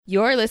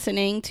You're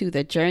listening to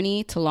the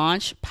Journey to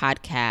Launch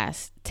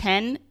podcast,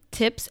 10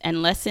 tips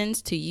and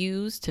lessons to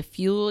use to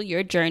fuel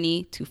your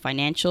journey to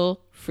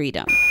financial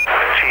freedom.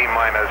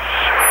 T-minus 10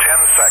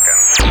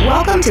 seconds.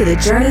 Welcome to the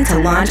Journey to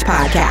Launch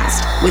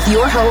podcast with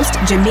your host,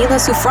 Jamila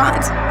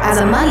Souffrant. As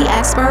a money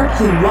expert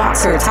who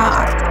walks her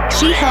talk,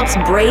 she helps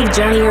brave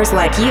journeyers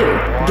like you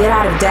get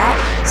out of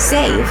debt,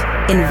 save,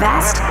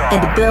 invest,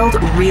 and build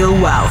real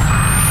wealth.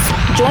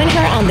 Join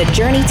her on the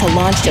journey to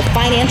launch to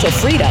financial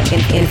freedom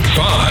in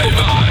 5,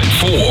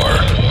 4,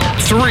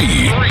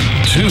 3,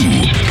 2,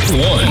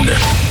 1.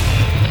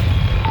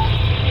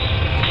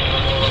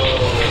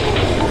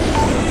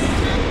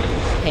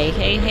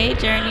 Hey,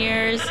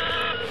 journeyers.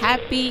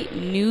 Happy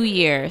New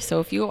Year. So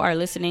if you are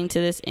listening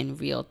to this in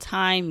real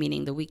time,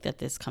 meaning the week that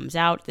this comes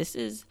out, this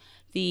is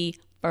the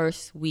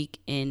first week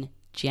in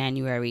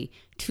January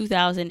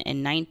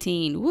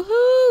 2019.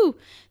 Woohoo!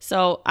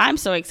 So I'm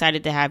so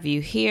excited to have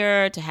you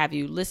here, to have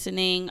you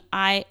listening.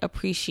 I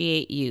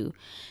appreciate you.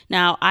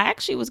 Now, I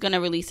actually was going to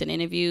release an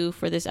interview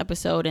for this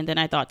episode, and then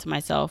I thought to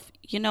myself,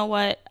 you know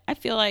what? I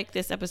feel like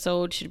this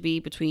episode should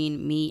be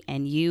between me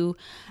and you.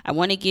 I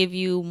want to give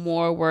you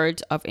more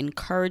words of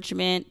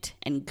encouragement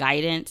and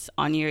guidance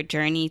on your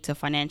journey to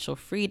financial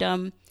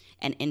freedom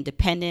and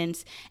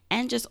independence,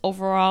 and just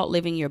overall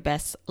living your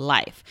best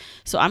life.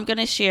 So I'm going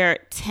to share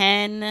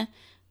 10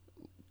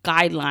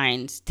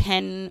 guidelines,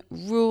 10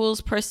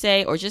 rules per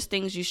se, or just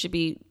things you should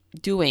be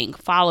doing,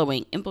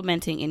 following,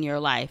 implementing in your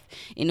life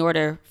in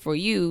order for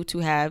you to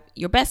have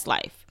your best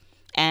life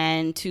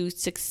and to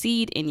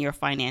succeed in your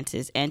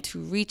finances and to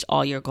reach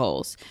all your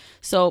goals.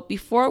 So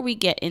before we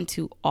get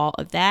into all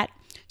of that,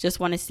 just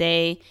want to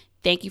say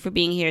thank you for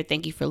being here.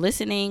 Thank you for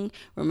listening.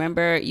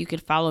 Remember, you can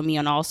follow me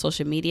on all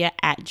social media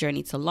at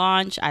Journey to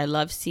Launch. I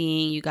love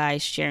seeing you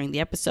guys sharing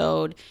the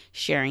episode,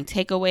 sharing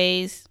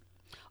takeaways.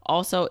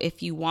 Also,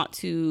 if you want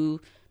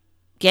to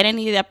get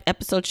any of the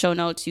episode show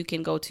notes, you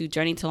can go to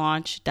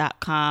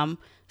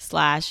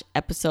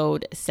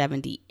journeytolaunch.com/episode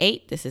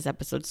 78. This is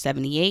episode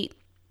 78.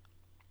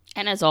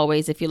 And as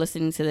always, if you're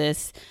listening to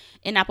this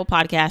in Apple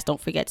Podcasts, don't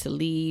forget to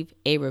leave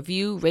a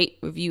review, rate,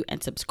 review,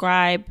 and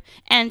subscribe,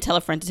 and tell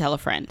a friend to tell a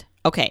friend.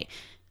 Okay,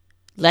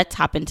 let's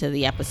hop into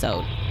the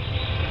episode.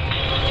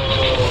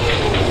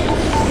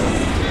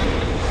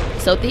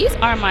 So these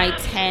are my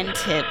 10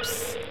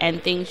 tips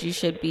and things you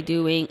should be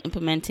doing,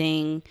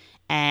 implementing,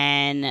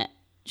 and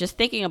just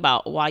thinking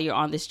about while you're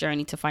on this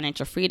journey to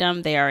financial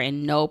freedom. They are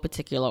in no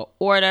particular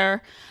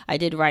order. I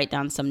did write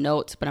down some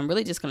notes, but I'm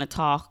really just going to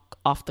talk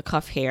off the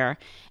cuff here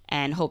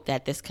and hope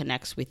that this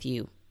connects with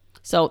you.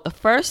 So the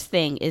first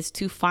thing is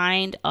to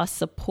find a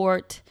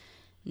support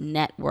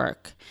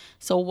network.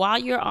 So while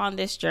you're on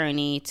this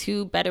journey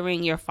to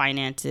bettering your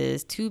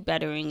finances, to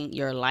bettering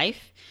your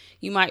life,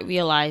 you might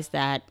realize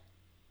that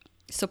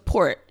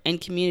support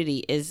and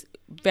community is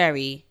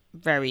very,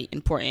 very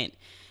important,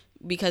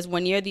 because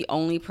when you're the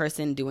only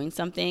person doing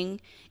something,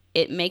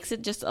 it makes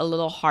it just a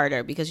little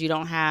harder because you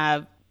don't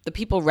have the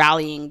people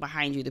rallying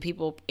behind you, the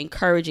people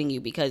encouraging you,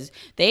 because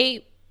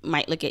they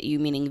might look at you,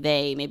 meaning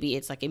maybe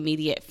it's like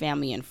immediate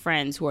family and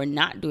friends who are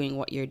not doing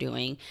what you're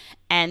doing,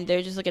 and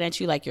they're just looking at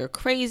you like you're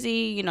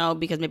crazy,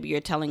 because maybe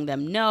you're telling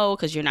them no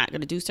because you're not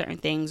going to do certain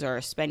things or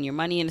spend your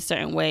money in a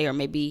certain way, or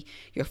maybe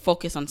you're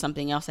focused on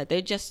something else that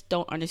they just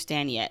don't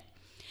understand yet.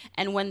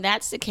 And when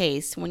that's the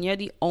case, when you're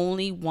the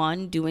only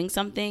one doing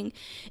something,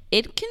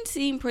 it can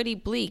seem pretty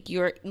bleak.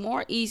 You're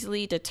more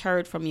easily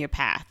deterred from your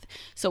path.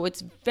 So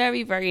it's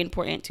very, very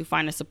important to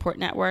find a support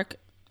network.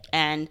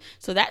 And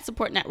so that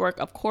support network,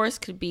 of course,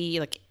 could be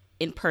like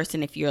in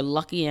person if you're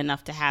lucky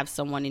enough to have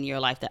someone in your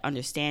life that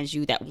understands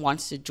you, that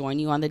wants to join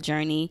you on the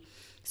journey.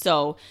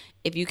 So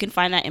if you can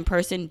find that in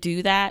person,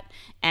 do that.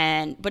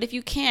 But if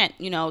you can't,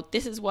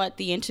 this is what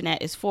the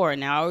internet is for.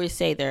 Now, I always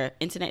say the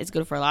internet is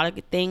good for a lot of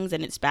good things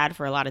and it's bad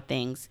for a lot of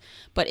things,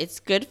 but it's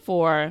good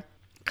for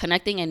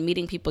connecting and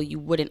meeting people you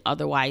wouldn't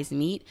otherwise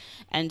meet.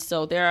 And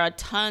so there are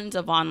tons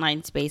of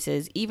online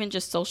spaces, even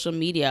just social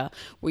media,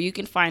 where you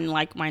can find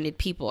like-minded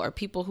people or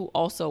people who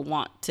also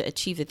want to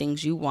achieve the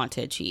things you want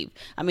to achieve.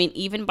 I mean,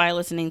 even by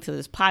listening to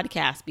this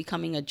podcast,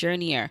 becoming a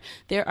journeyer,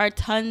 there are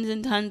tons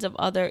and tons of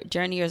other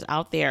journeyers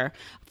out there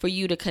for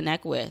you to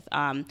connect with.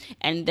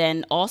 And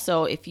then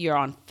also, if you're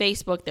on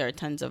Facebook, there are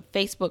tons of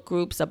Facebook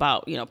groups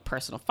about,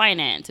 personal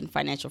finance and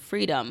financial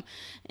freedom.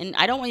 And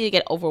I don't want you to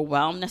get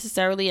overwhelmed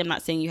necessarily. I'm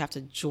not saying you have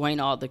to join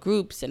all the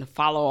groups and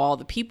follow all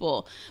the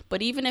people,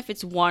 but even if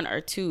it's one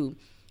or two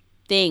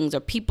things or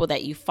people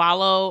that you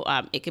follow,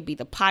 it could be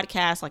the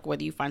podcast, like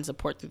whether you find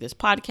support through this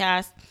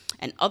podcast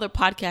and other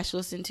podcasts you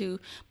listen to.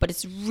 But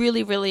it's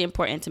really, really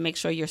important to make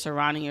sure you're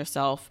surrounding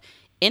yourself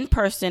in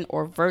person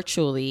or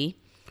virtually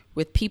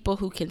with people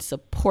who can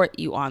support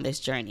you on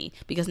this journey,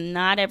 because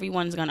not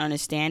everyone's going to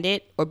understand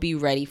it or be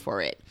ready for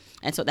it.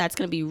 And so that's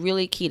going to be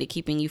really key to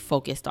keeping you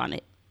focused on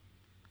it.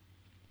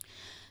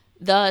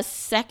 The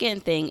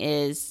second thing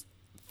is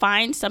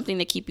find something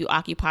to keep you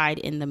occupied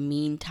in the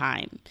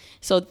meantime.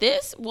 So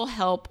this will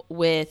help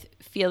with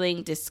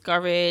feeling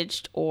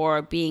discouraged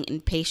or being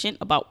impatient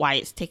about why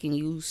it's taking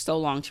you so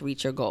long to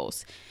reach your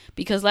goals.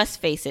 Because let's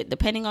face it,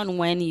 depending on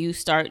when you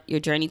start your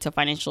journey to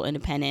financial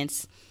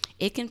independence,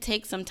 it can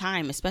take some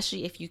time,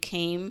 especially if you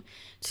came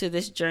to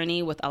this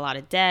journey with a lot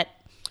of debt,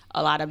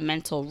 a lot of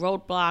mental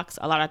roadblocks,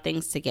 a lot of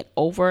things to get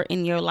over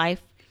in your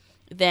life.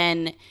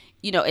 Then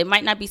it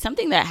might not be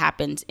something that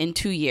happens in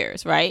 2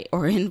 years, right?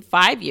 Or in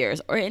 5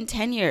 years or in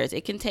 10 years.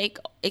 It can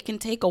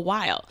take a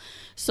while.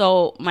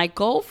 So my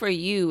goal for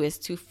you is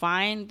to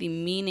find the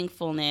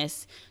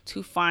meaningfulness,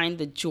 to find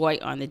the joy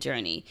on the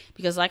journey.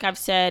 Because like I've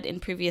said in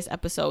previous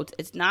episodes,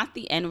 it's not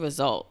the end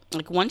result.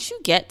 Like once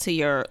you get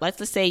to let's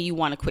just say you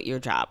want to quit your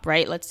job,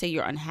 right? Let's say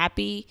you're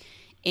unhappy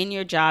in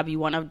your job, you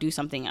want to do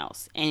something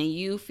else. And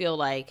you feel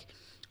like,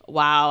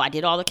 wow, I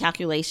did all the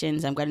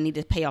calculations. I'm going to need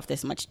to pay off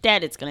this much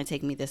debt. It's going to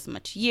take me this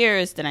much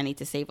years. Then I need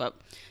to save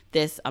up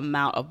this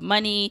amount of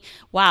money.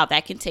 Wow,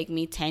 that can take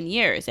me 10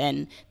 years.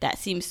 And that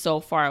seems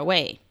so far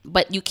away.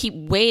 But you keep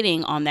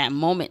waiting on that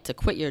moment to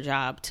quit your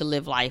job, to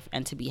live life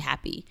and to be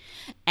happy.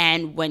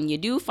 And when you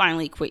do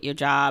finally quit your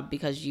job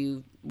because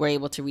you were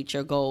able to reach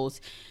your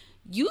goals,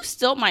 you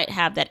still might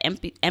have that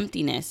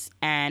emptiness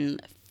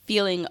and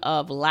feeling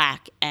of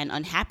lack and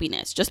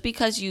unhappiness. Just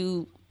because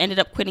you ended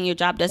up quitting your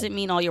job doesn't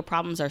mean all your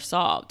problems are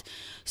solved.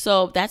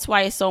 So that's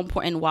why it's so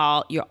important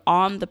while you're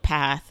on the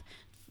path,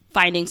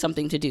 finding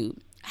something to do,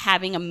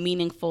 having a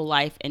meaningful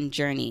life and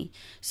journey.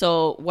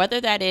 So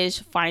whether that is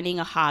finding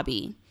a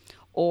hobby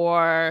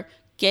or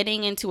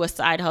getting into a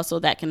side hustle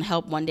that can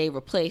help one day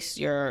replace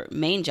your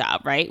main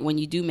job, right? When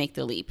you do make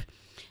the leap,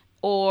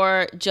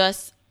 or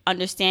just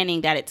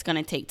understanding that it's going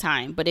to take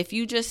time. But if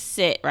you just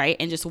sit, right,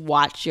 and just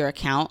watch your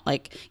account,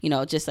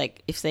 just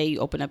like if say you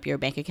open up your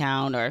bank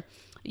account or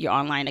your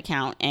online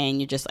account and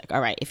you're just like, all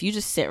right, if you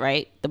just sit,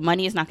 right, the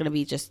money is not going to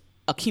be just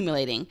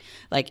accumulating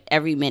like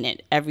every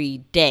minute, every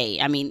day.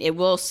 I mean, it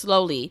will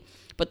slowly,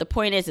 but the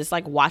point is, it's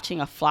like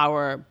watching a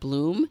flower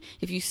bloom.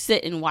 If you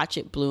sit and watch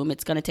it bloom,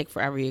 it's going to take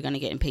forever. You're going to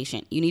get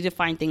impatient. You need to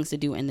find things to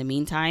do in the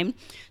meantime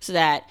so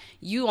that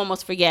you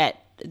almost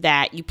forget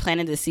that you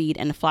planted the seed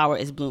and the flower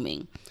is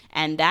blooming.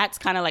 And that's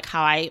kind of like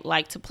how I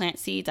like to plant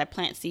seeds. I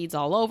plant seeds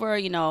all over,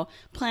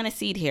 plant a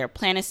seed here,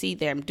 plant a seed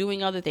there. I'm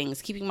doing other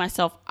things, keeping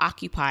myself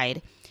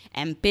occupied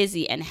and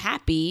busy and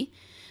happy.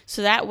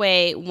 So that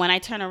way, when I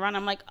turn around,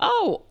 I'm like,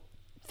 oh,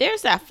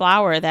 there's that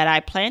flower that I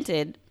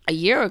planted a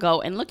year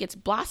ago and look, it's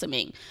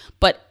blossoming.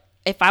 But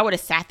if I would have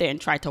sat there and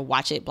tried to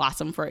watch it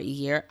blossom for a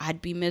year,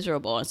 I'd be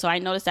miserable. And so I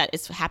noticed that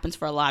it happens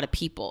for a lot of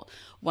people.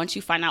 Once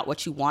you find out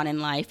what you want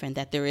in life and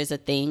that there is a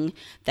thing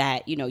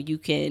that, you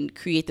can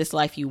create this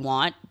life you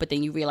want, but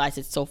then you realize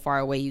it's so far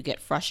away, you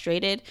get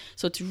frustrated.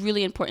 So it's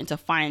really important to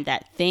find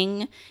that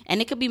thing. And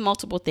it could be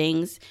multiple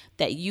things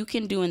that you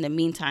can do in the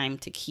meantime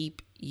to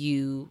keep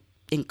you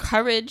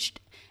encouraged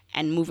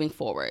and moving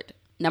forward.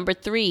 Number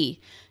 3,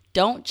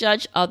 don't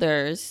judge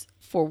others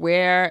for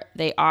where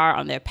they are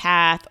on their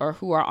path or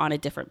who are on a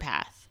different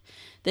path.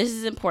 This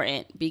is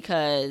important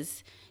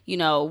because,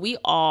 we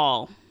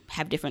all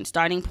have different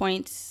starting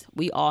points.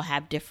 We all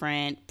have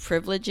different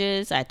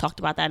privileges. I talked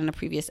about that in a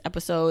previous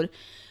episode.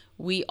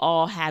 We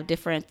all have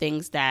different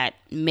things that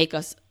make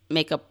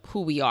up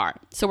who we are.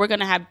 So we're going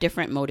to have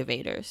different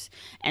motivators.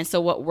 And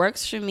so what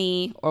works for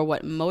me or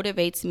what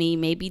motivates me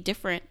may be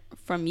different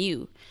from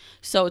you.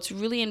 So it's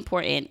really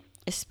important,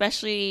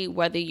 especially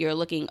whether you're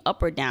looking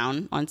up or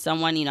down on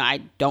someone. I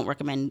don't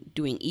recommend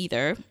doing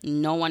either.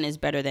 No one is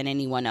better than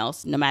anyone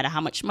else, no matter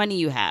how much money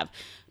you have,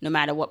 no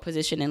matter what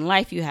position in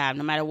life you have,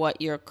 no matter what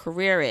your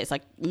career is.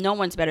 Like, no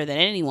one's better than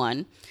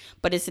anyone.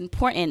 But it's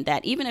important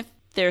that even if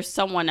there's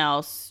someone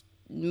else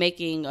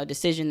making a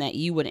decision that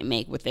you wouldn't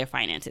make with their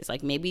finances,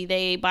 like maybe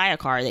they buy a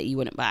car that you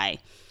wouldn't buy,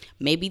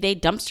 maybe they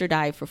dumpster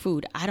dive for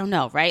food, I don't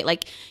know, right?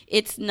 Like,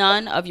 it's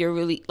none of your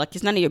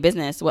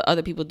business what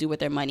other people do with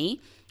their money.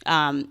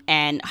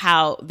 And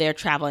how they're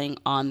traveling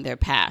on their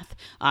path.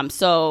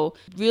 So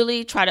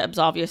really try to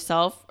absolve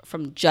yourself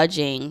from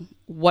judging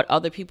what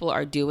other people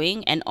are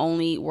doing and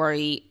only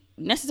worry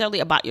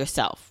necessarily about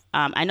yourself.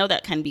 I know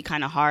that can be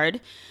kind of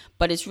hard,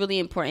 but it's really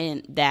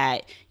important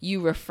that you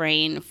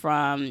refrain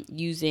from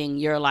using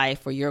your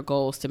life or your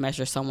goals to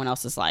measure someone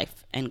else's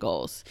life and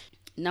goals.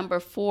 Number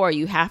 4,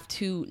 you have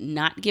to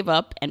not give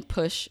up and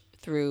push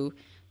through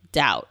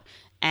doubt.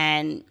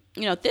 And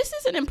this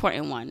is an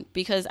important one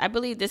because I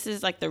believe this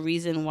is like the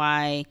reason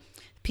why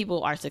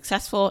people are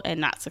successful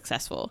and not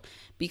successful.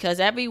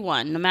 Because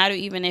everyone, no matter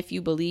even if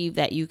you believe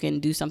that you can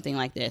do something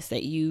like this,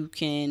 that you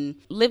can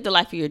live the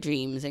life of your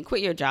dreams and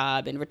quit your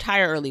job and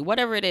retire early,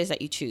 whatever it is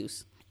that you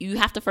choose, you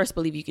have to first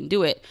believe you can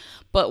do it.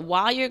 But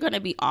while you're going to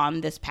be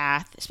on this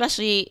path,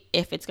 especially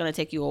if it's going to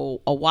take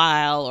you a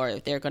while or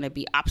if there are going to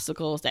be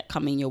obstacles that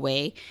come in your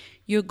way,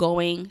 you're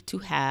going to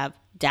have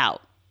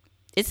doubt.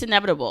 it's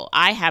inevitable.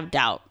 I have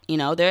doubt.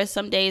 There are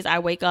some days I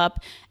wake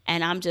up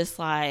and I'm just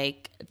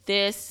like,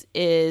 this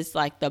is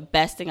like the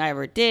best thing I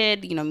ever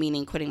did,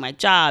 meaning quitting my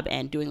job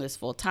and doing this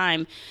full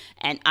time.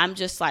 And I'm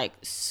just like,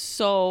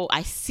 so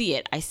I see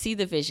it. I see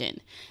the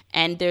vision.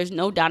 And there's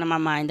no doubt in my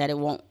mind that it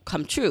won't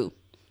come true.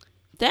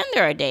 Then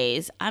there are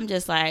days I'm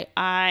just like,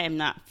 I am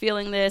not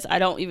feeling this. I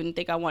don't even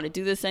think I want to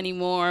do this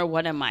anymore.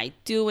 What am I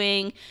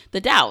doing?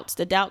 The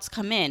doubts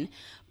come in.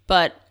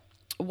 But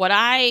what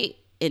I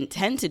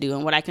intend to do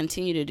and what I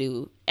continue to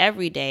do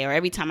every day or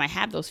every time I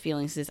have those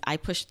feelings is I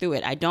push through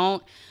it. I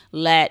don't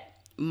let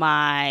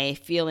my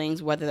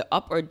feelings, whether they're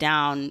up or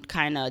down,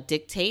 kind of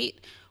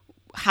dictate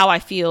how I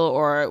feel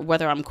or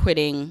whether I'm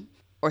quitting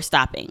or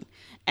stopping.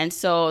 And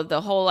so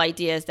the whole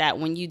idea is that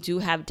when you do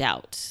have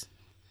doubts,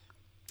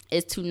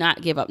 is to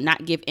not give up,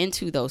 not give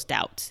into those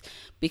doubts,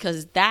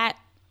 because that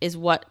is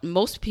what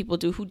most people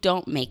do who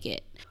don't make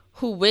it,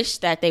 who wish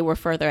that they were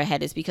further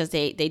ahead, is because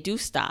they do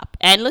stop.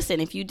 And listen,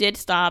 if you did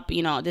stop,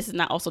 this is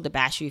not also to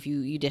bash you if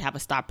you did have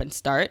a stop and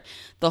start.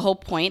 The whole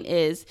point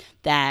is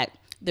that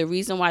the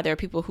reason why there are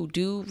people who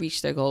do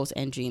reach their goals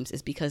and dreams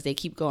is because they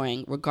keep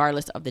going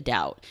regardless of the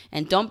doubt.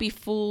 And don't be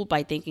fooled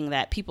by thinking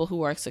that people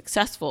who are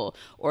successful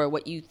or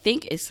what you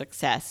think is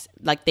success,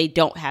 like they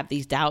don't have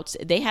these doubts.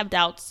 They have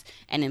doubts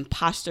and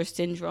imposter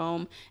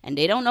syndrome, and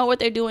they don't know what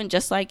they're doing,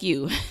 just like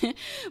you,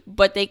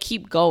 but they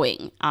keep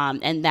going.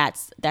 And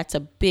that's a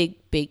big,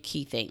 big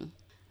key thing.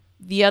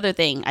 The other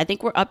thing, I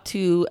think we're up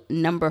to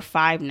number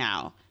 5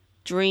 now.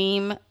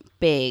 Dream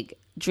big.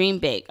 Dream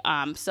big.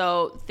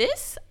 So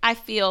this, I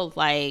feel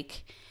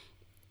like,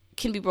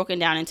 can be broken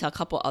down into a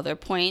couple other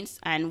points.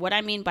 And what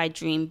I mean by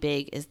dream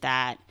big is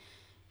that,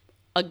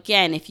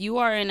 again, if you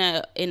are in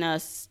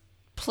a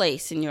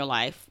place in your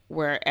life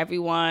where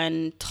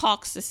everyone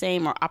talks the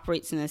same or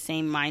operates in the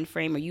same mind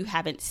frame, or you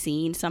haven't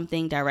seen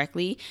something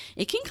directly,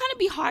 it can kind of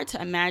be hard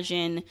to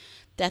imagine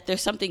that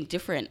there's something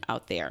different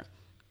out there.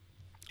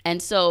 And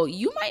so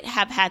you might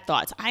have had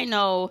thoughts. I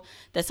know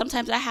that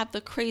sometimes I have the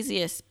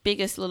craziest,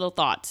 biggest little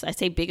thoughts. I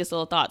say biggest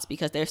little thoughts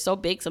because they're so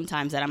big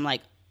sometimes that I'm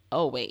like,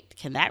 oh, wait,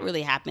 can that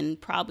really happen?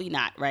 Probably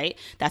not, right?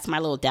 That's my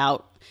little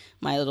doubt,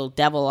 my little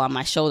devil on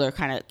my shoulder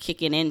kind of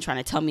kicking in,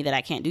 trying to tell me that I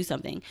can't do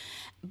something.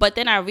 But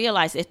then I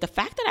realized if the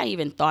fact that I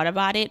even thought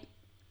about it,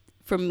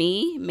 for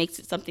me, makes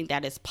it something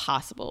that is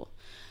possible.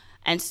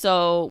 And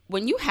so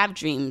when you have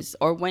dreams,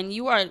 or when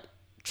you are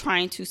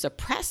trying to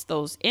suppress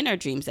those inner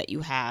dreams that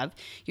you have,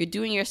 you're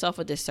doing yourself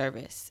a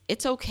disservice.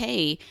 It's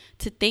okay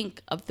to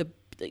think of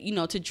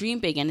to dream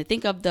big and to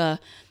think of the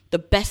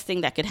best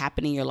thing that could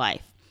happen in your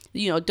life.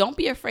 Don't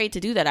be afraid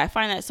to do that. I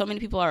find that so many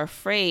people are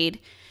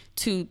afraid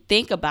to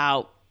think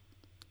about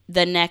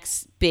the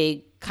next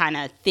big kind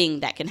of thing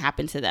that can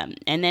happen to them.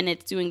 And then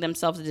it's doing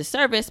themselves a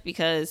disservice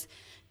because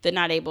they're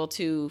not able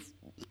to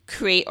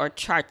create or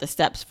chart the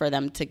steps for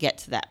them to get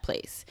to that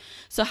place.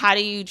 So how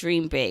do you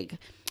dream big?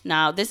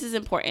 Now, this is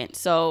important.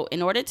 So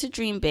in order to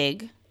dream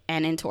big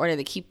and in order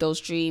to keep those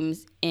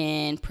dreams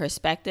in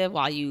perspective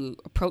while you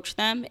approach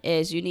them,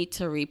 is you need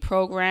to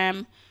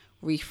reprogram,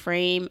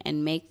 reframe,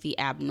 and make the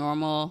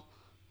abnormal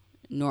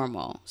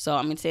normal. So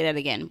I'm going to say that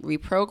again.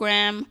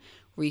 Reprogram,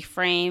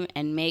 reframe,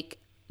 and make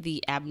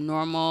the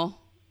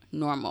abnormal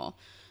normal.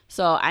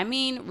 So I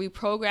mean,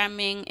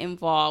 reprogramming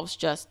involves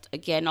just,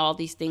 again, all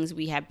these things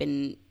we have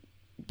been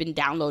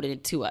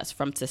downloaded to us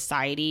from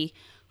society,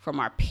 from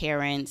our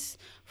parents,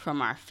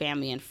 from our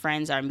family and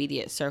friends, our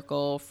immediate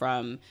circle,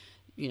 from,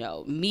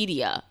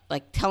 media,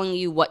 like telling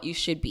you what you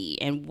should be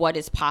and what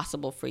is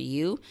possible for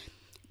you.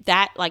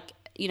 That,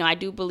 I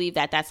do believe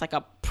that that's like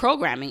a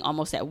programming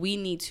almost that we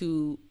need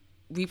to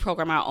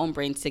reprogram our own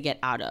brains to get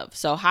out of.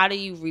 So how do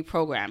you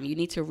reprogram? You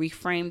need to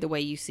reframe the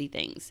way you see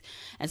things.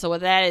 And so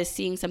whether that is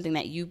seeing something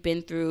that you've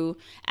been through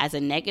as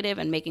a negative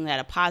and making that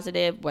a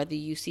positive, whether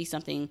you see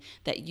something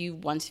that you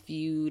once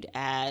viewed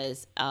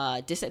as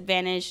a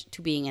disadvantage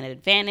to being an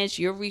advantage,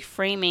 you're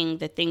reframing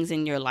the things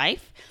in your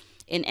life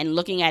and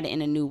looking at it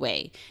in a new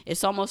way.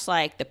 It's almost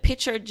like the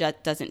picture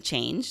just doesn't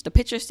change. The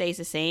picture stays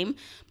the same,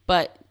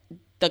 but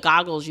the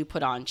goggles you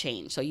put on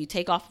change. So you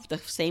take off the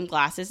same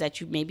glasses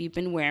that you maybe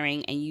been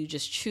wearing and you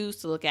just choose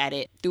to look at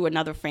it through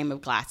another frame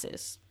of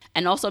glasses.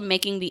 And also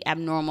making the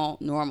abnormal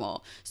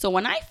normal. So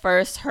when I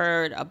first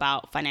heard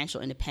about financial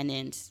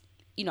independence,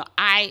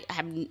 I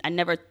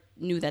never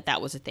knew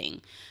that was a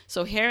thing.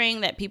 So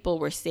hearing that people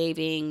were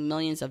saving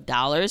millions of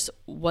dollars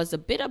was a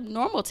bit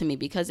abnormal to me,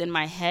 because in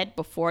my head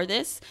before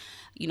this,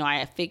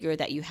 I figured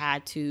that you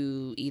had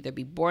to either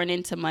be born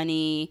into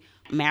money,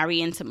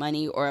 marry into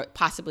money, or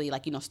possibly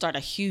start a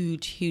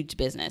huge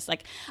business.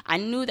 I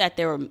knew that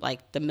there were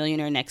the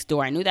millionaire next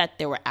door. I knew that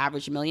there were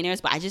average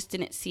millionaires, but I just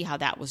didn't see how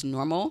that was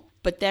normal.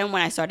 But then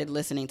when I started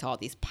listening to all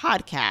these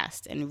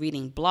podcasts and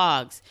reading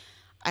blogs,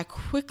 I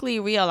quickly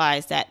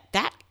realized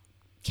that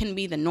can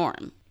be the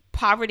norm.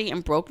 Poverty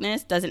and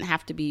brokenness doesn't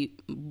have to be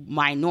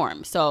my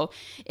norm. So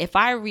if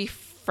I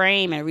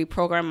reframe and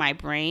reprogram my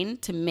brain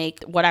to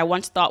make what I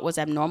once thought was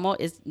abnormal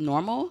is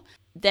normal,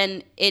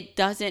 then it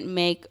doesn't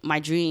make my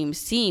dreams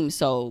seem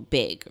so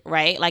big,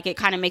 right? Like it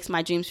kind of makes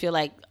my dreams feel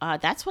like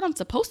that's what I'm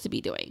supposed to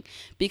be doing,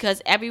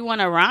 because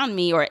everyone around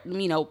me, or,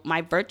 you know,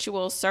 my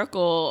virtual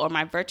circle or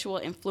my virtual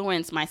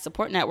influence, my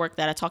support network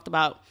that I talked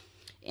about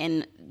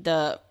in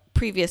the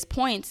previous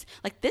points,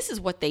 like this is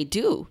what they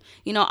do.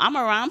 You know, I'm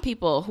around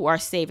people who are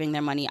saving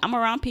their money. I'm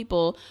around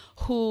people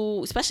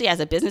who, especially as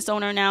a business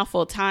owner now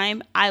full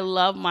time, I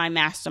love my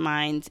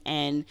masterminds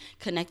and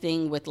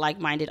connecting with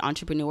like-minded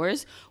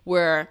entrepreneurs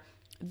where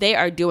they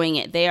are doing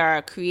it. They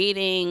are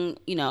creating,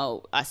 you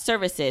know,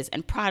 services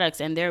and products,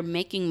 and they're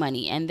making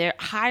money and they're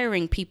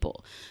hiring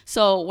people.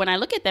 So when I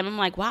look at them, I'm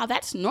like, wow,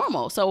 that's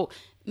normal. So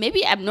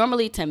maybe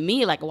abnormally to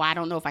me, like, well, I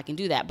don't know if I can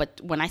do that.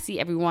 But when I see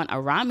everyone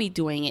around me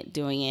doing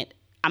it,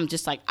 I'm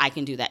just like, I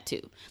can do that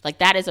too. Like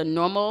that is a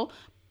normal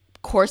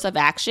course of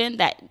action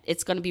that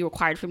it's going to be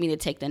required for me to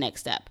take the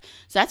next step.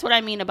 So that's what I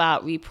mean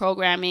about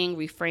reprogramming,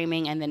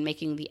 reframing, and then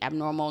making the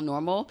abnormal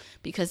normal,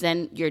 because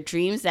then your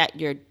dreams that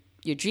you're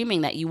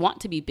dreaming that you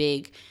want to be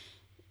big,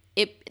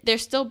 they're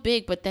still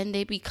big, but then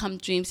they become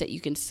dreams that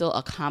you can still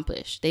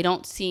accomplish. They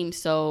don't seem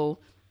so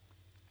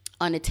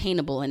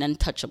unattainable and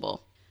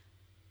untouchable.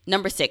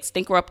 Number 6, I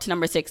think we're up to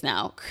number 6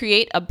 now.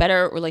 Create a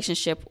better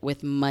relationship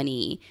with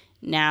money.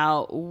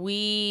 Now,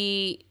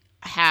 we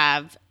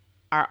have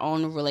our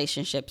own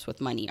relationships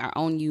with money, our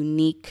own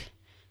unique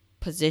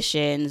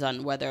positions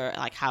on whether,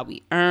 like, how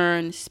we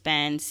earn,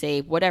 spend,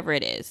 save, whatever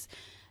it is,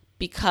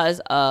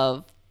 because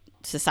of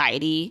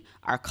society,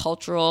 our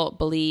cultural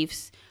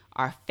beliefs,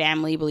 our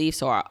family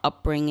beliefs, or our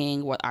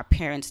upbringing, what our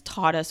parents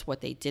taught us,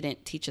 what they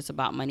didn't teach us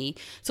about money.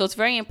 So it's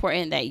very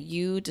important that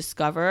you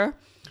discover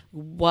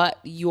what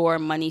your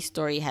money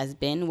story has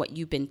been, what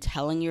you've been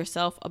telling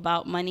yourself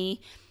about money,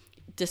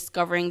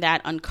 discovering that,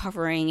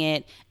 uncovering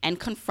it, and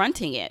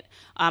confronting it.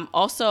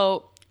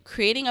 Also,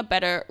 creating a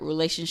better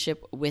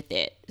relationship with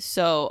it.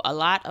 So a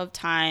lot of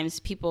times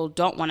people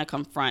don't want to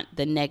confront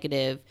the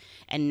negative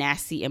and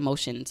nasty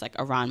emotions like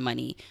around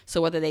money.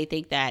 So whether they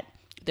think that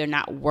they're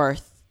not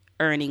worth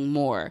earning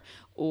more,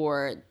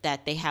 or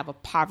that they have a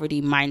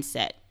poverty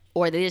mindset,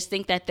 or they just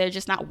think that they're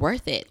just not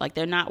worth it, like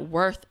they're not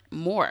worth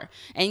more.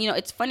 And, you know,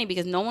 it's funny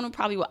because no one will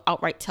probably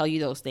outright tell you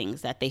those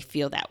things, that they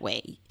feel that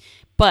way.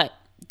 But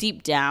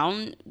deep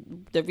down,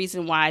 the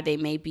reason why they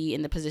may be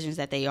in the positions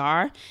that they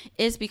are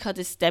is because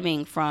it's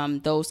stemming from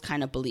those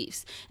kind of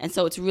beliefs. And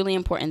so it's really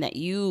important that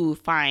you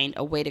find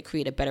a way to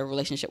create a better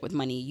relationship with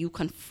money. You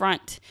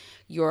confront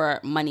your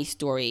money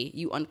story.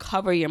 You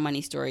uncover your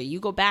money story. You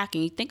go back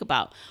and you think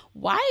about,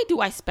 why do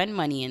I spend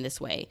money in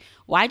this way?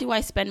 Why do I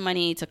spend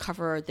money to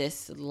cover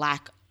this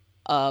lack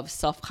of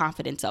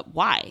self-confidence up?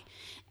 Why?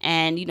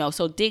 And, you know,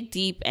 so dig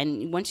deep.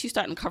 And once you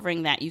start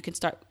uncovering that, you can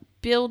start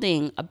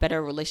building a better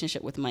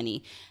relationship with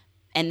money.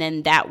 And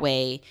then that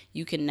way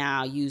you can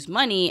now use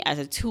money as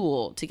a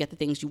tool to get the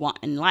things you want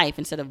in life,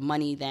 instead of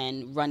money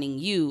then running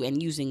you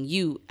and using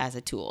you as a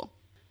tool.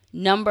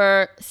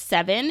 Number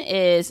 7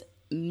 is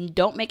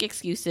don't make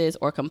excuses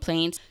or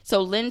complaints.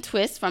 So Lynn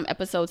Twist from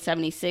episode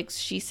 76,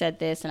 she said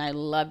this and I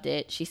loved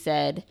it. She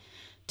said,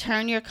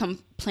 turn your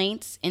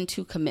complaints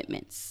into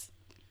commitments.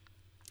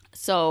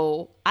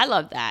 So I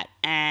love that.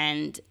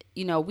 And,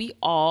 you know, we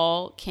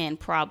all can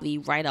probably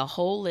write a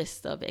whole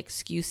list of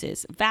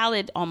excuses,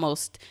 valid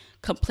almost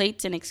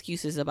complaints and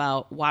excuses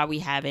about why we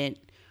haven't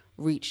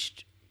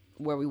reached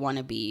where we want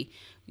to be.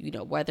 You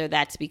know, whether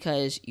that's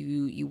because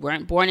you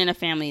weren't born in a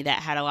family that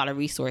had a lot of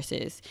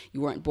resources.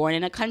 You weren't born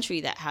in a country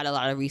that had a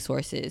lot of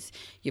resources.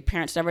 Your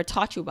parents never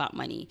taught you about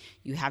money.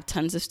 You have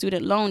tons of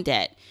student loan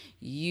debt.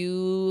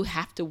 You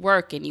have to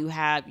work, and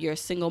you're a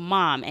single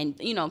mom, and,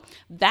 you know,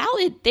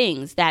 valid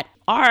things that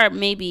are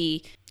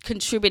maybe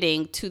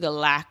contributing to the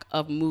lack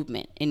of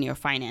movement in your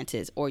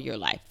finances or your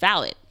life.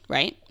 Valid,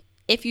 right?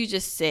 If you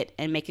just sit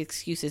and make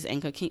excuses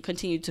and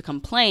continue to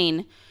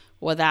complain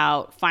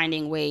without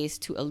finding ways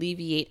to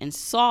alleviate and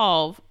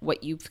solve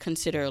what you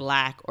consider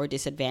lack or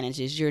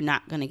disadvantages, you're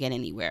not going to get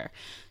anywhere.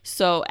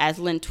 So as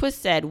Lynn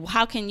Twist said,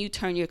 how can you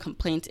turn your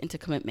complaints into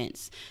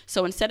commitments?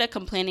 So instead of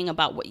complaining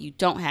about what you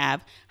don't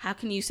have, how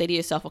can you say to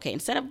yourself, okay,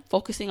 instead of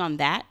focusing on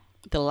that,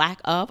 the lack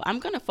of, I'm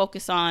going to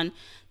focus on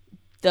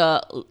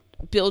the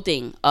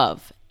building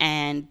of,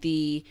 and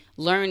the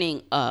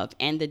learning of,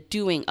 and the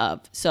doing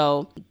of.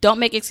 So don't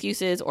make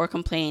excuses or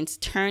complaints.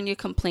 Turn your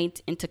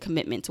complaints into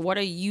commitments. What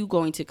are you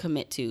going to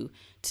commit to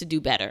do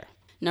better?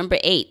 Number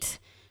 8,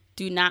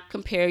 do not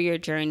compare your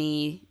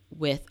journey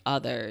with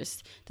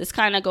others. This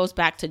kind of goes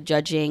back to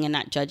judging and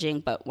not judging.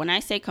 But when I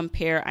say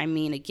compare, I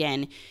mean,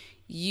 again,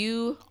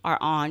 you are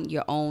on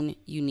your own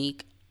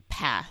unique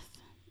path.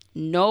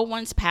 No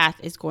one's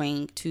path is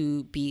going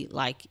to be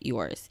like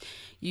yours.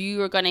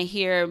 You are going to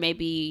hear,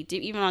 maybe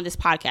even on this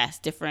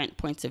podcast, different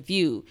points of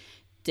view,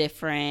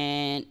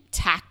 different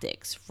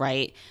tactics,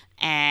 right?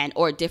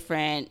 Or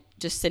different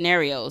just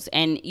scenarios.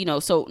 And, you know,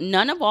 so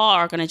none of all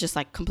are going to just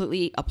like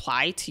completely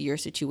apply to your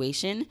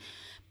situation.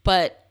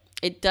 But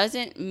it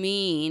doesn't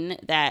mean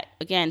that,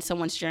 again,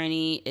 someone's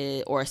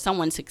journey or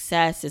someone's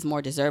success is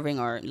more deserving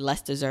or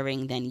less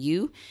deserving than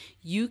you.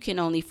 You can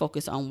only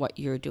focus on what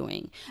you're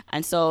doing.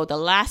 And so the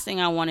last thing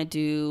I want to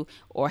do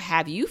or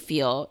have you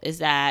feel is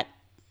that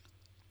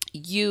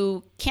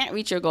you can't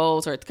reach your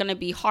goals, or it's going to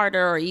be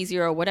harder or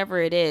easier or whatever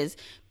it is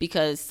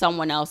because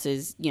someone else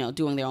is,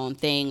 doing their own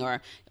thing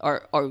or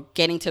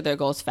getting to their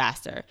goals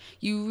faster.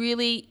 You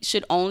really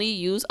should only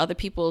use other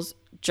people's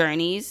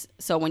journeys.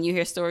 So when you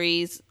hear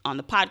stories on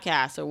the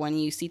podcast or when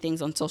you see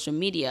things on social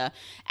media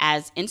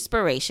as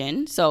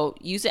inspiration, so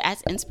use it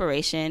as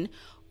inspiration,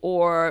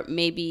 or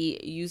maybe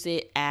use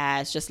it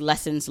as just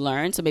lessons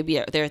learned. So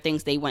maybe there are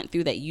things they went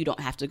through that you don't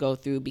have to go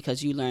through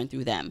because you learned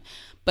through them.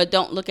 But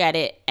don't look at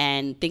it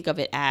and think of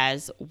it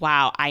as,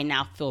 wow, I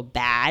now feel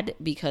bad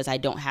because I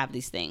don't have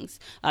these things.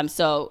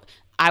 So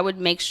I would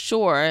make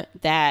sure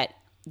that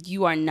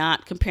you are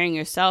not comparing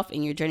yourself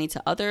in your journey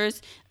to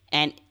others.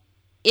 And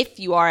if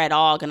you are at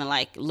all going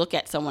to look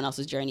at someone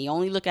else's journey,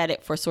 only look at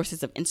it for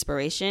sources of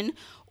inspiration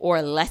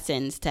or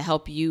lessons to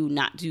help you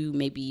not do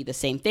maybe the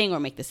same thing or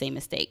make the same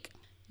mistake.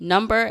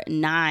 Number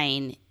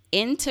 9,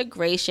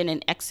 integration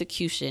and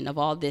execution of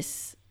all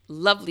this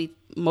lovely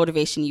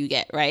motivation you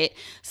get, right?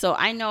 So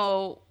I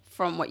know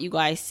from what you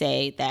guys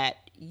say that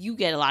you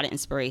get a lot of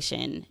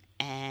inspiration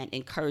and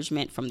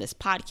encouragement from this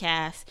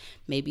podcast.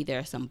 Maybe there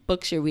are some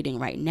books you're reading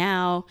right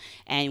now,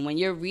 and when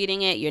you're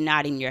reading it, you're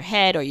nodding your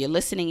head or you're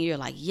listening, you're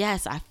like,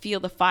 yes, I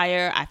feel the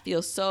fire. I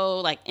feel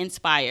so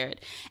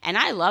inspired. And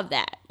I love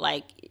that.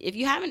 If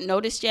you haven't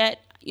noticed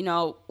yet,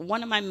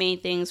 one of my main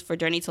things for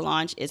Journey to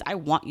Launch is I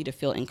want you to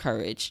feel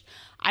encouraged.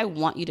 I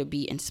want you to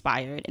be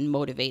inspired and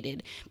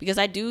motivated, because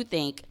I do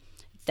think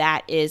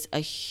that is a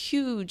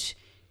huge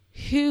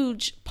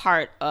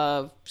part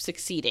of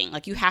succeeding.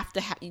 You have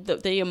to have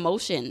the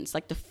emotions,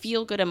 the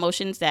feel good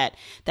emotions that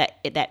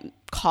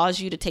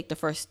cause you to take the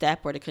first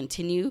step or to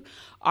continue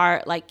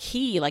are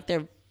key.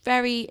 They're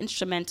very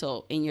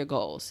instrumental in your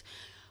goals.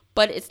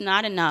 But it's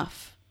not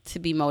enough to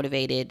be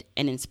motivated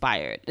and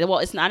inspired. Well,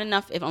 it's not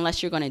enough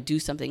unless you're going to do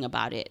something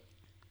about it.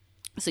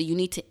 So you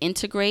need to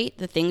integrate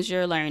the things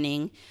you're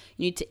learning.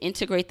 You need to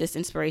integrate this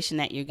inspiration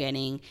that you're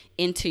getting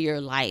into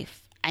your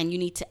life, and you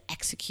need to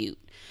execute.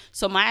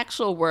 So my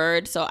actual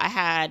word, so I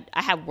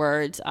have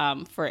words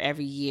for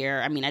every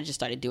year. I mean, I just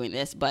started doing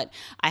this, but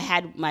I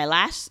had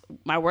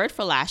my word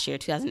for last year,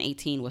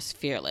 2018, was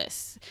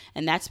fearless.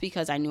 And that's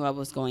because I knew I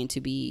was going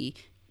to be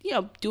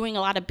doing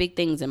a lot of big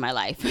things in my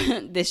life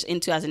in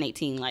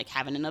 2018, like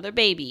having another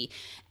baby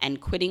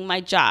and quitting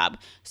my job.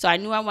 So I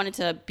knew I wanted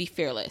to be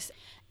fearless.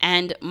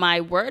 And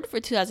my word for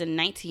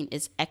 2019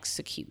 is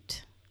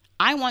execute.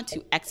 I want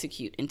to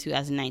execute in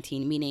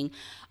 2019, meaning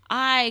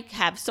I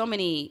have so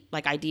many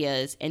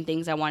ideas and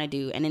things I want to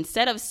do. And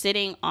instead of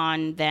sitting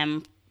on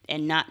them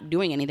and not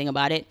doing anything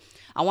about it,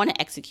 I want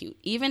to execute.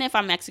 Even if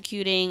I'm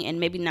executing and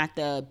maybe not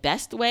the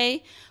best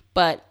way,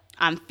 but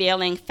I'm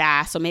failing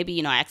fast. So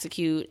maybe, I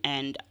execute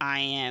and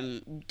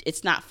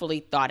it's not fully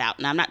thought out.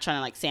 And I'm not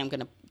trying to say I'm going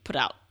to put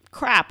out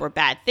crap or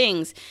bad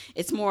things.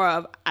 It's more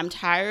of I'm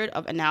tired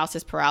of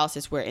analysis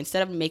paralysis, where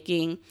instead of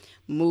making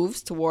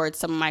moves towards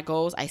some of my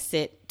goals, I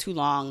sit too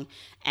long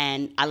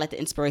and I let the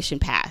inspiration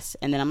pass.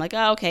 And then I'm like,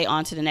 oh, okay,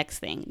 on to the next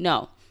thing.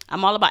 No,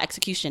 I'm all about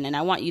execution, and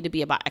I want you to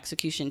be about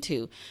execution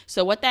too.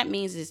 So what that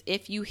means is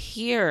if you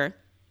hear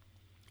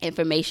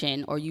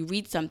information or you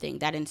read something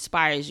that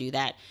inspires you,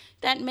 that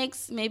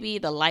makes maybe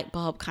the light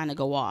bulb kind of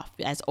go off,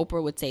 as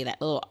Oprah would say,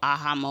 that little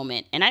aha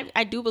moment. And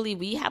I do believe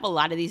we have a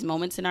lot of these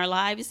moments in our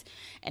lives,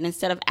 and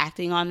instead of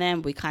acting on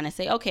them, we kind of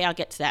say, okay, I'll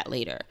get to that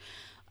later.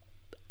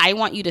 I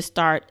want you to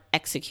start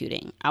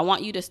executing. I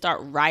want you to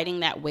start riding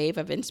that wave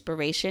of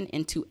inspiration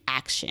into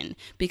action,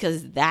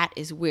 because that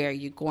is where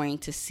you're going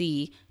to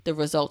see the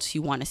results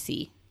you want to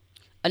see.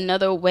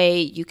 Another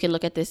way you can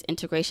look at this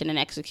integration and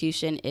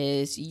execution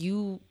is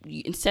you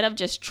instead of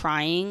just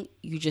trying,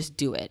 you just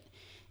do it.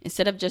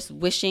 Instead of just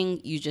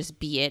wishing, you just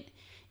be it.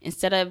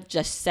 Instead of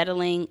just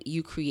settling,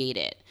 you create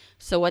it.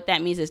 So what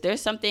that means is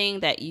there's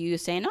something that you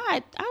say, no,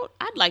 I'd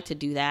like to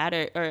do that,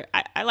 or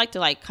I like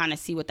to kind of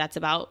see what that's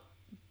about.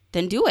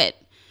 Then do it,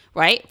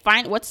 right?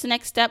 Find what's the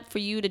next step for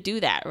you to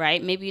do that,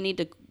 right? Maybe you need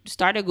to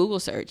start a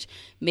Google search.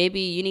 Maybe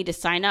you need to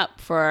sign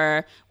up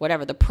for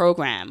whatever, the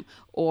program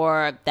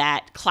or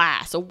that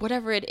class or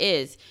whatever it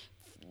is.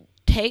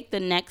 Take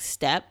the next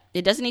step.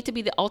 It doesn't need to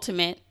be the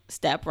ultimate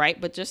step, right?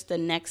 But just the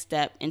next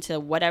step into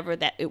whatever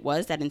that it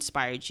was that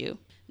inspired you.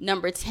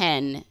 Number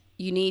 10,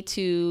 you need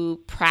to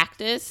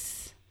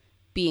practice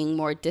being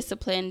more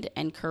disciplined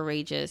and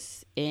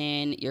courageous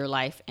in your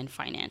life and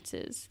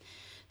finances.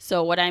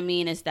 So what I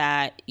mean is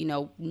that,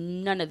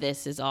 none of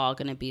this is all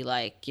going to be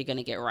you're going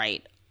to get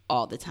right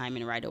all the time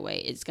and right away.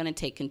 It's going to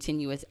take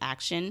continuous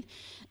action.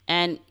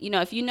 And,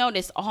 if you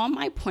notice, all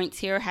my points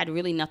here had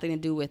really nothing to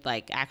do with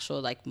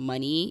actual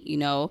money,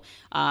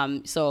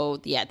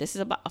 So yeah, this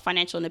is about a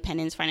financial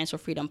independence, financial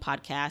freedom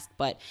podcast,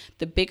 but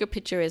the bigger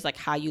picture is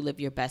how you live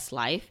your best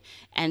life.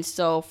 And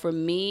so for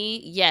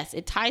me, yes,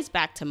 it ties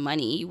back to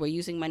money. We're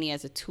using money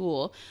as a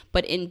tool,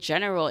 but in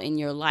general in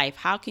your life,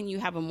 how can you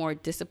have a more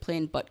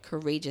disciplined but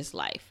courageous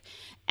life?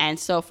 And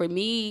so for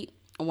me,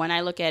 when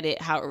I look at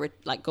it, how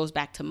it goes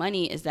back to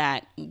money is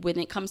that when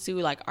it comes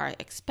to our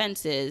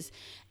expenses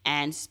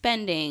and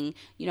spending,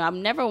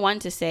 I'm never one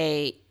to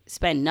say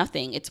spend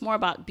nothing. It's more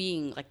about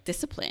being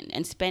disciplined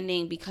and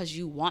spending because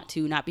you want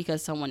to, not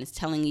because someone is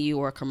telling you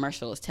or a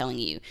commercial is telling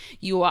you.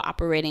 You are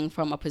operating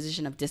from a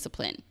position of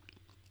discipline.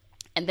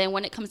 And then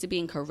when it comes to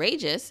being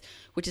courageous,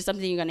 which is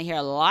something you're going to hear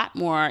a lot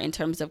more in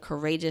terms of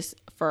courageous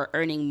for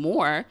earning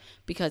more,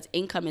 because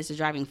income is the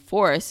driving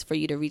force for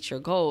you to reach your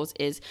goals,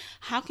 is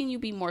how can you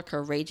be more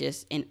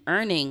courageous in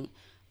earning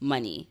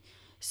money?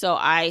 So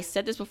I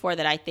said this before,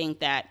 that I think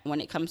that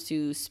when it comes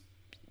to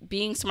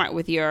being smart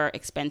with your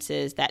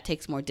expenses, that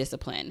takes more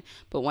discipline.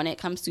 But when it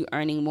comes to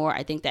earning more,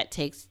 I think that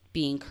takes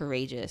being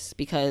courageous,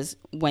 because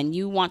when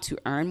you want to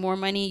earn more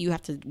money, you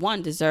have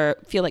to,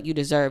 feel like you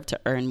deserve to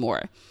earn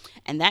more.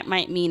 And that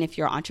might mean, if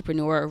you're an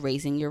entrepreneur,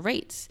 raising your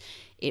rates.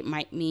 It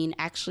might mean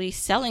actually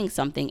selling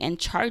something and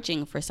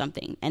charging for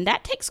something. And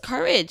that takes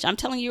courage. I'm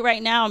telling you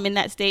right now, I'm in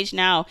that stage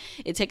now.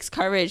 It takes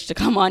courage to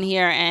come on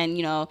here and,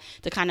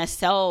 to kind of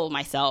sell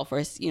myself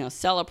or,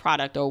 sell a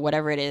product or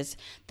whatever it is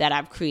that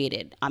I've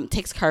created. It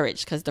takes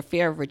courage, because the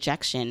fear of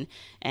rejection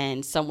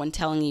and someone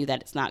telling you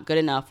that it's not good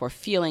enough or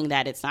feeling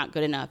that it's not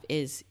good enough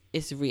is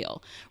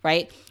real,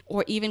 right?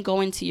 Or even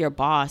going to your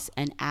boss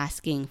and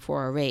asking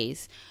for a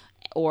raise,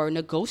 or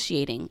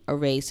negotiating a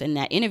raise in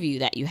that interview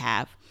that you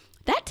have.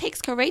 That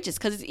takes courageous,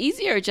 because it's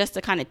easier just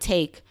to kind of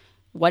take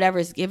whatever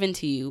is given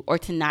to you or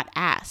to not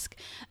ask.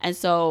 And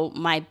so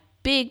my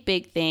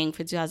big thing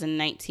for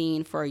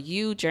 2019 for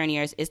you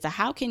journeyers is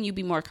how can you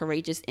be more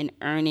courageous in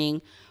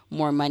earning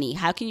more money?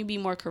 How can you be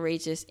more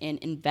courageous in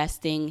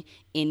investing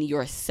in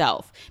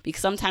yourself?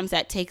 Because sometimes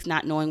that takes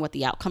not knowing what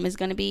the outcome is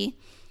going to be.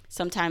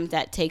 Sometimes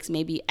that takes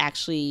maybe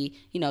actually,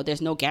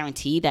 there's no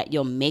guarantee that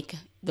you'll make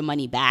the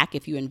money back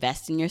if you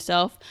invest in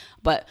yourself,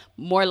 but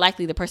more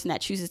likely the person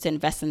that chooses to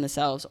invest in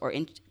themselves or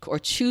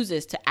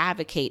chooses to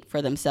advocate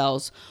for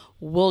themselves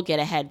will get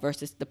ahead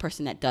versus the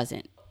person that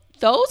doesn't.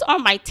 Those are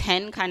my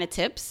 10 kind of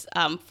tips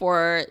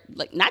for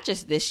not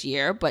just this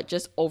year, but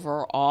just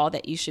overall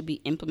that you should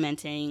be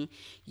implementing,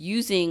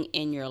 using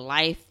in your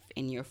life,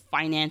 in your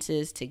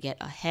finances to get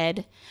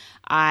ahead.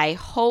 I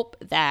hope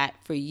that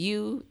for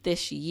you,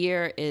 this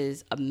year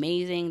is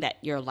amazing, that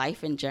your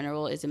life in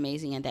general is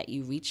amazing, and that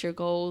you reach your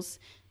goals.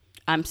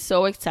 I'm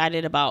so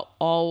excited about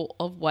all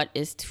of what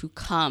is to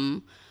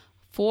come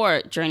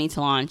for Journey to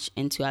Launch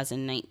in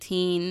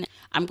 2019.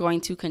 I'm going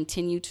to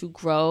continue to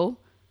grow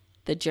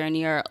the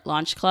Journeyer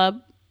Launch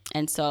Club.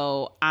 And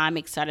so I'm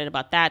excited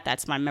about that.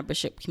 That's my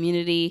membership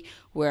community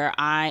where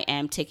I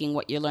am taking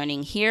what you're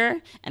learning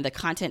here and the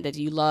content that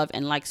you love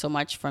and like so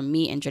much from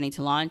me and Journey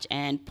to Launch,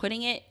 and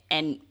putting it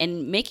and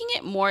making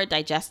it more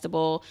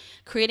digestible,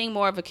 creating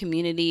more of a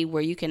community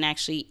where you can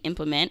actually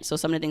implement. So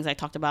some of the things I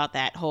talked about,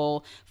 that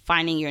whole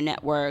finding your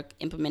network,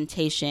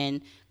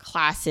 implementation,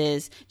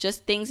 classes,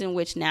 just things in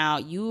which now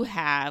you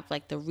have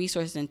the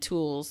resources and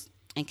tools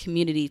and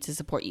community to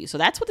support you. So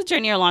that's what the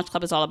Journeyer Launch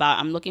Club is all about.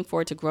 I'm looking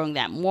forward to growing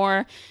that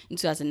more in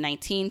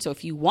 2019. So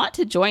if you want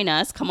to join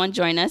us, come on,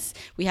 join us.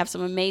 We have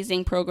some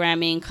amazing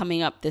programming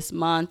coming up this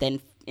month and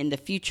in the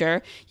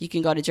future. You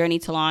can go to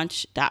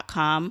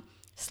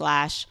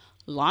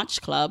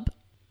journeytolaunch.com/launch club.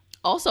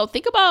 Also,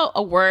 think about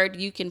a word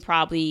you can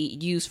probably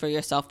use for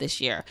yourself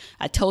this year.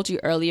 I told you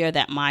earlier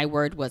that my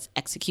word was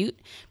execute,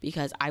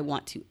 because I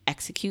want to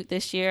execute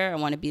this year. I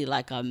want to be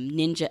like a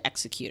ninja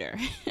executor.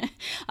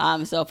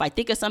 So if I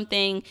think of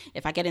something,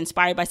 if I get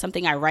inspired by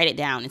something, I write it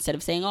down instead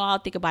of saying, I'll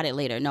think about it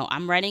later. No,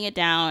 I'm writing it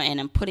down and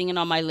I'm putting it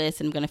on my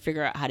list and I'm going to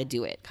figure out how to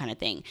do it, kind of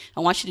thing.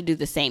 I want you to do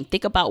the same.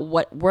 Think about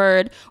what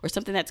word or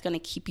something that's going to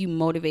keep you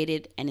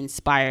motivated and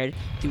inspired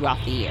throughout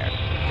the year.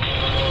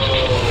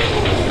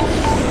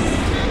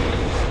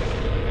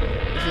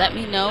 Let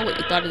me know what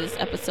you thought of this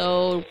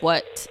episode,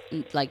 what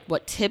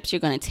tips you're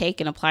going to take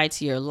and apply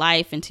to your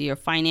life and to your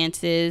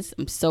finances.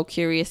 I'm so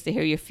curious to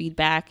hear your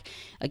feedback.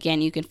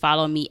 Again, you can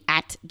follow me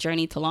at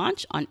Journey to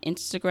Launch on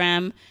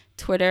Instagram,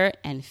 Twitter,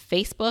 and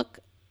Facebook.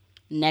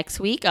 Next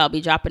week, I'll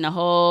be dropping a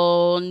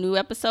whole new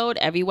episode.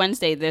 Every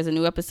Wednesday, there's a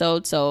new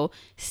episode, so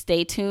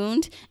stay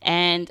tuned.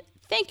 And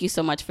thank you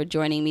so much for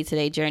joining me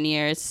today,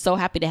 Journeyers. So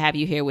happy to have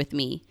you here with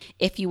me.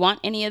 If you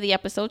want any of the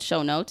episode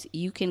show notes,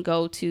 you can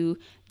go to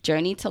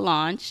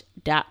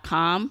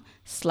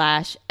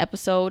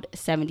journeytolaunch.com/episode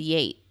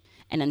 78.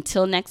 And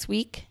until next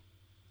week,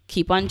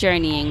 keep on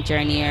journeying,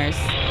 Journeyers.